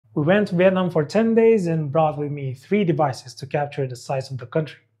We went to Vietnam for 10 days and brought with me 3 devices to capture the size of the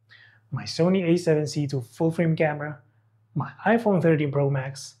country: my Sony a7C II full frame camera, my iPhone 13 Pro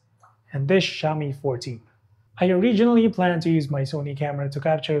Max, and this Xiaomi 14. I originally planned to use my Sony camera to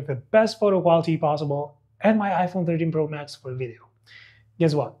capture the best photo quality possible and my iPhone 13 Pro Max for video.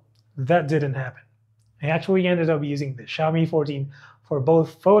 Guess what? That didn't happen. I actually ended up using the Xiaomi 14 for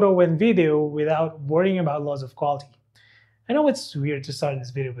both photo and video without worrying about loss of quality. I know it's weird to start this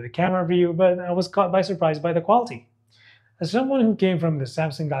video with a camera review, but I was caught by surprise by the quality. As someone who came from the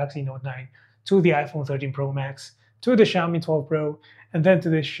Samsung Galaxy Note 9 to the iPhone 13 Pro Max to the Xiaomi 12 Pro and then to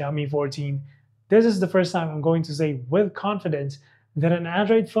the Xiaomi 14, this is the first time I'm going to say with confidence that an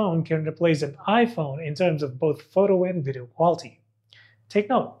Android phone can replace an iPhone in terms of both photo and video quality. Take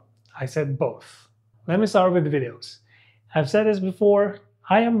note, I said both. Let me start with the videos. I've said this before,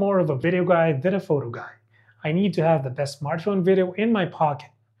 I am more of a video guy than a photo guy. I need to have the best smartphone video in my pocket.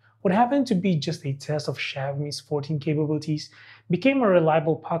 What happened to be just a test of Xiaomi's 14 capabilities became a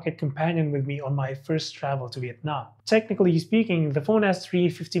reliable pocket companion with me on my first travel to Vietnam. Technically speaking, the phone has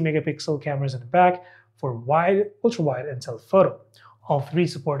 350-megapixel cameras in the back for wide, ultra-wide, and telephoto. All three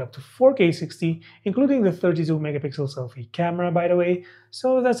support up to 4K 60, including the 32-megapixel selfie camera, by the way,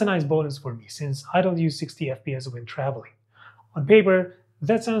 so that's a nice bonus for me since I don't use 60 FPS when traveling. On paper,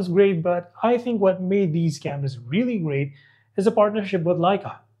 that sounds great, but I think what made these cameras really great is a partnership with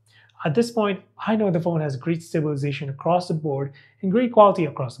Leica. At this point, I know the phone has great stabilization across the board and great quality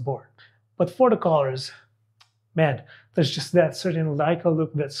across the board. But for the colors, man, there's just that certain Leica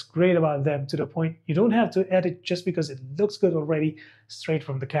look that's great about them to the point you don't have to edit just because it looks good already straight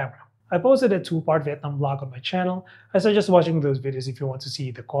from the camera. I posted a 2-part Vietnam vlog on my channel. I suggest watching those videos if you want to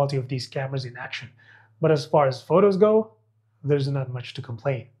see the quality of these cameras in action. But as far as photos go, there's not much to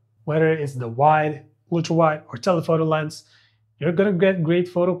complain. Whether it's the wide, ultra-wide, or telephoto lens, you're gonna get great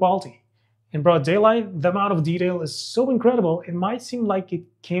photo quality. In broad daylight, the amount of detail is so incredible it might seem like it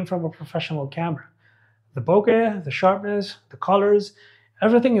came from a professional camera. The bokeh, the sharpness, the colors,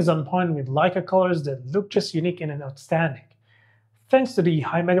 everything is on point with Leica colors that look just unique and outstanding. Thanks to the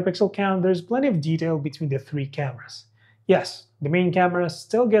high megapixel count, there's plenty of detail between the 3 cameras. Yes, the main camera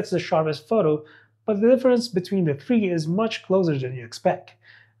still gets the sharpest photo, but the difference between the 3 is much closer than you expect.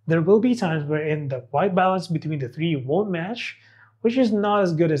 There will be times wherein the white balance between the 3 won't match, which is not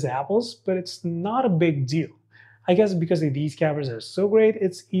as good as Apple's, but it's not a big deal. I guess because these cameras are so great,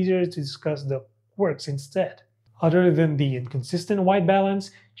 it's easier to discuss the quirks instead. Other than the inconsistent white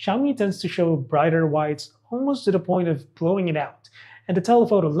balance, Xiaomi tends to show brighter whites almost to the point of blowing it out, and the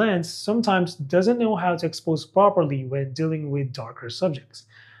telephoto lens sometimes doesn't know how to expose properly when dealing with darker subjects.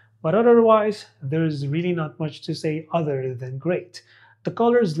 But otherwise, there's really not much to say other than great. The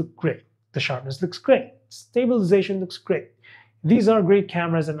colors look great, the sharpness looks great, stabilization looks great. These are great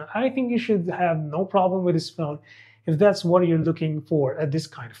cameras and I think you should have no problem with this phone if that's what you're looking for at this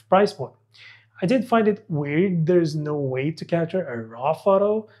kind of price point. I did find it weird there's no way to capture a raw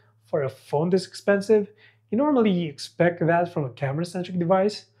photo for a phone this expensive. You normally expect that from a camera-centric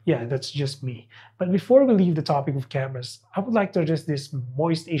device. Yeah, that's just me. But before we leave the topic of cameras, I would like to address this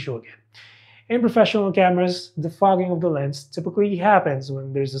moist issue again. In professional cameras, the fogging of the lens typically happens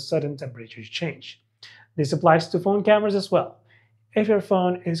when there's a sudden temperature change. This applies to phone cameras as well. If your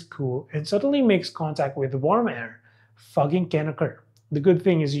phone is cool and suddenly makes contact with warm air, fogging can occur. The good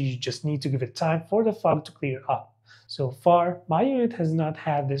thing is you just need to give it time for the fog to clear up. So far, my unit has not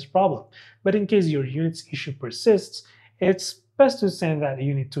had this problem, but in case your unit's issue persists, it's best to send that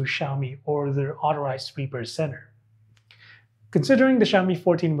unit to Xiaomi or their authorized repair center. Considering the Xiaomi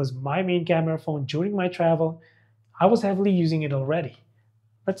 14 was my main camera phone during my travel, I was heavily using it already.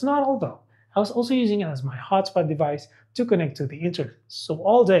 That's not all though. I was also using it as my hotspot device to connect to the internet. So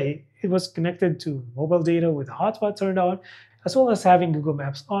all day, it was connected to mobile data with the hotspot turned on, as well as having Google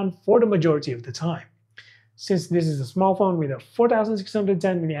Maps on for the majority of the time. Since this is a small phone with a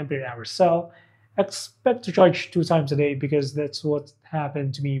 4610 mAh cell, expect to charge 2 times a day because that's what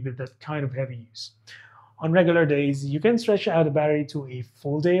happened to me with that kind of heavy use. On regular days, you can stretch out the battery to a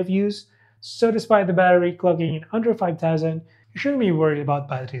full day of use, so despite the battery clocking in under 5000, you shouldn't be worried about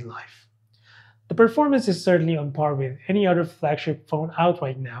battery life. The performance is certainly on par with any other flagship phone out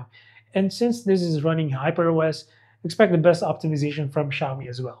right now, and since this is running HyperOS, expect the best optimization from Xiaomi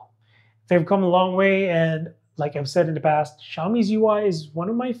as well. They've come a long way, and like I've said in the past, Xiaomi's UI is one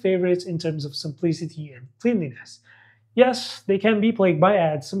of my favorites in terms of simplicity and cleanliness. Yes, they can be plagued by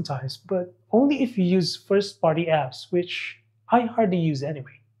ads sometimes, but only if you use first-party apps, which I hardly use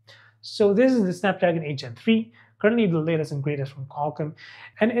anyway. So this is the Snapdragon 8 Gen 3, currently the latest and greatest from Qualcomm,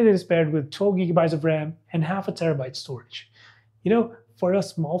 and it is paired with 12 GB of RAM and half a terabyte storage. You know, for a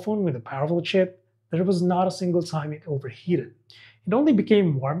small phone with a powerful chip, there was not a single time it overheated. It only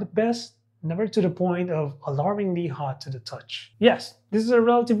became warm at best, never to the point of alarmingly hot to the touch. Yes, this is a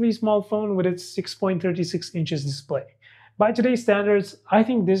relatively small phone with its 6.36 inches display. By today's standards, I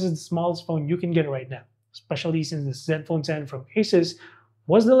think this is the smallest phone you can get right now, especially since the Zenfone 10 from Asus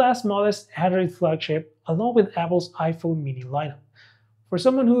was the last smallest Android flagship along with Apple's iPhone mini lineup. For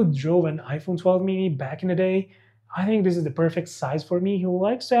someone who drove an iPhone 12 mini back in the day, I think this is the perfect size for me who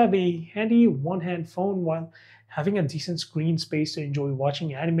likes to have a handy one-hand phone while having a decent screen space to enjoy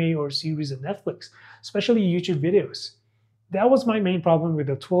watching anime or series on Netflix, especially YouTube videos. That was my main problem with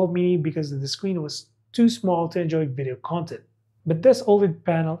the 12 mini because the screen was too small to enjoy video content. But this OLED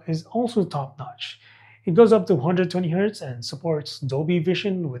panel is also top-notch. It goes up to 120Hz and supports Dolby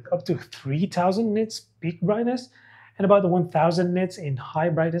Vision with up to 3000 nits peak brightness and about 1000 nits in high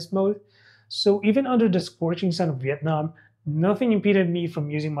brightness mode. So even under the scorching sun of Vietnam, nothing impeded me from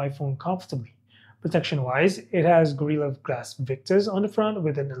using my phone comfortably. Protection-wise, it has Gorilla Glass Victus on the front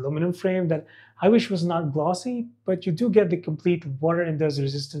with an aluminum frame that I wish was not glossy, but you do get the complete water and dust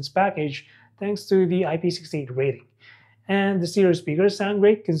resistance package thanks to the IP68 rating. And the stereo speakers sound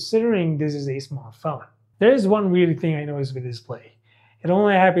great considering this is a small phone. There is one weird thing I noticed with the display. It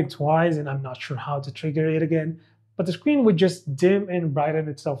only happened twice and I'm not sure how to trigger it again, but the screen would just dim and brighten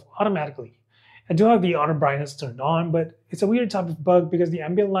itself automatically. I do have the auto brightness turned on, but it's a weird type of bug because the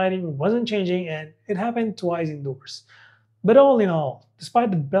ambient lighting wasn't changing and it happened twice indoors. But all in all,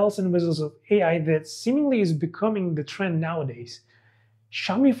 despite the bells and whistles of AI that seemingly is becoming the trend nowadays,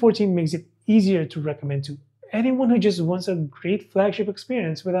 Xiaomi 14 makes it easier to recommend to anyone who just wants a great flagship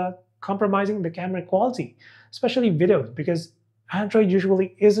experience without compromising the camera quality, especially videos, because Android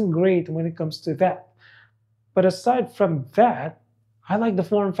usually isn't great when it comes to that. But aside from that, I like the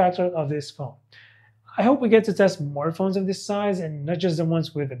form factor of this phone. I hope we get to test more phones of this size and not just the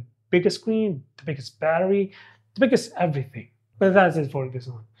ones with the biggest screen, the biggest battery, the biggest everything. But that's it for this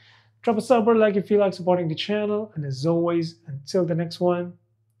one. Drop a sub or like if you like supporting the channel, and as always, until the next one,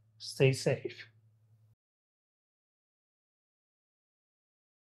 stay safe.